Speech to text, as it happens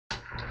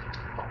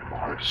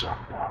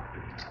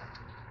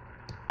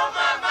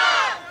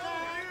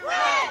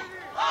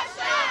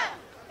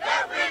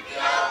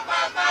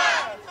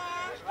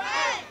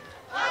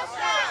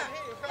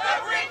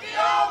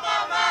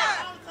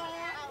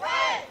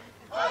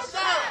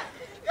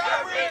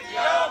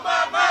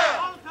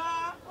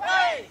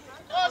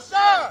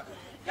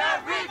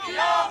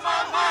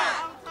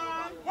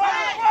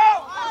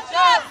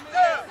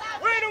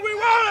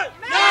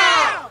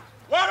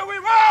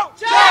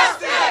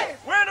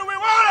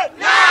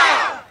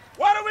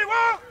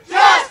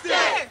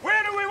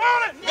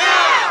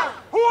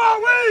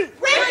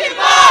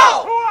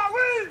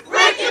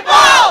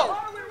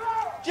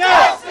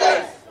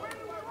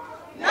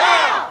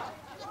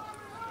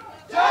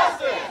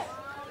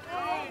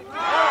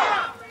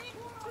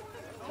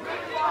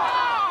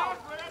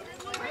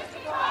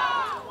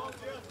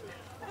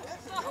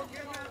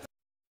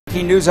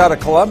News out of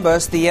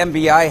Columbus, the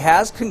FBI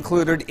has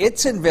concluded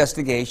its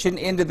investigation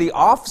into the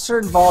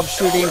officer-involved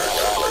shooting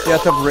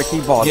death of Ricky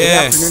Ball.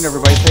 Yes. Good afternoon,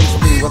 everybody. Thanks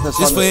for being with us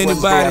on this for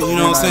anybody, you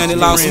know what I'm saying,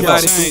 that lost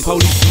somebody through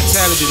police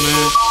brutality,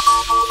 man.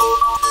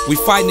 We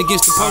fighting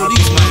against the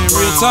police, man,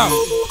 real talk.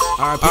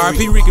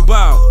 R.I.P. Ricky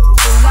Ball.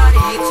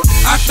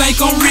 I think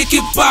I'm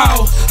Ricky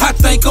Ball, I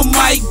think I'm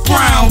Mike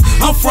Brown.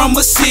 I'm from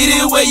a city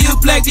where you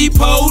black, the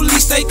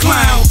police, they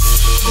clown.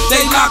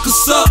 They lock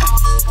us up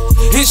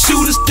and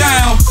shoot us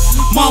down.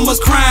 Mama's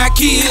crying,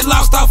 kid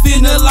lost off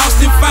in the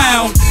lost and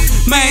found.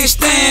 Man,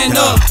 stand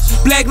up,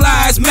 Black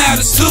Lives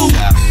Matter too.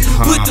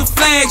 Put the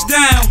flags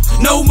down,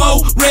 no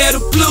more red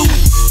or blue.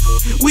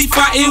 We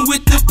fighting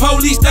with the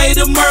police, they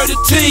the murder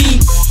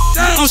team.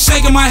 I'm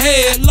shaking my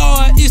head,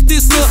 Lord, is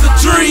this a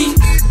dream?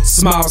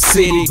 Small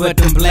city, but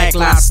them black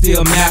lives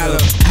still matter.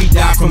 We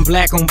die from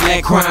black on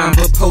black crime,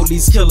 but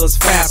police kill us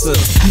faster.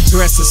 You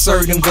dress a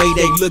certain way,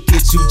 they look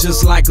at you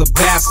just like a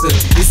bastard.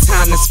 It's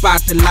time to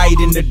spot the light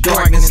in the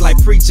darkness like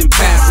preaching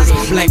pastors.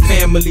 Black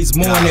families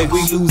mourning,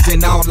 we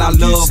losing all our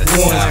loved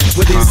ones.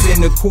 Whether it's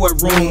in the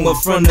courtroom or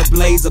from the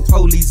blaze of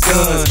police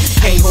guns.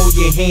 Can't hold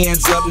your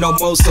hands up no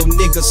more, so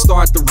niggas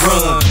start to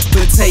run.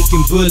 But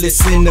taking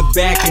bullets in the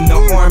back and the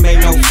arm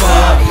ain't no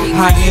fun.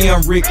 I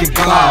am Ricky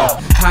Ball,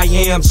 I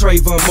am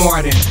Trayvon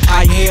Martin,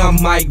 I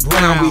am Mike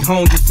Brown. We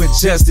hungry for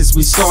justice,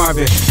 we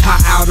starving. Our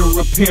outer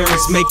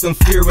appearance make them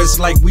fear us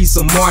like we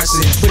some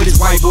Martians. But it's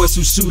white boys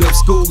who shoot up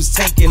schools,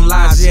 taking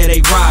lives, yeah,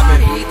 they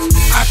robbing.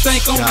 I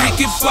think I'm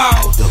Ricky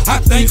Ball, I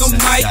think I'm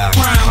Mike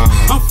Brown.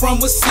 I'm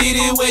from a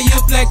city where you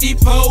black, the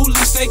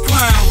police, they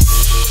clown.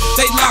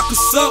 They lock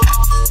us up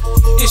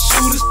and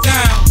shoot us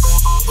down.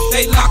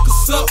 They lock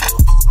us up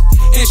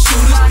and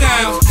shoot us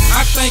down.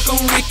 I think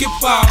I'm Ricky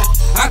Ball,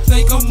 I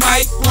think I'm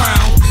Mike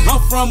Brown.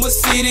 I'm from a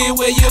city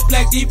where you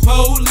black, the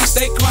police,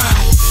 they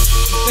clown.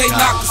 They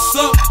lock us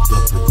up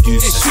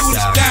and shoot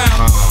us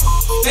down.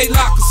 They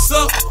lock us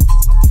up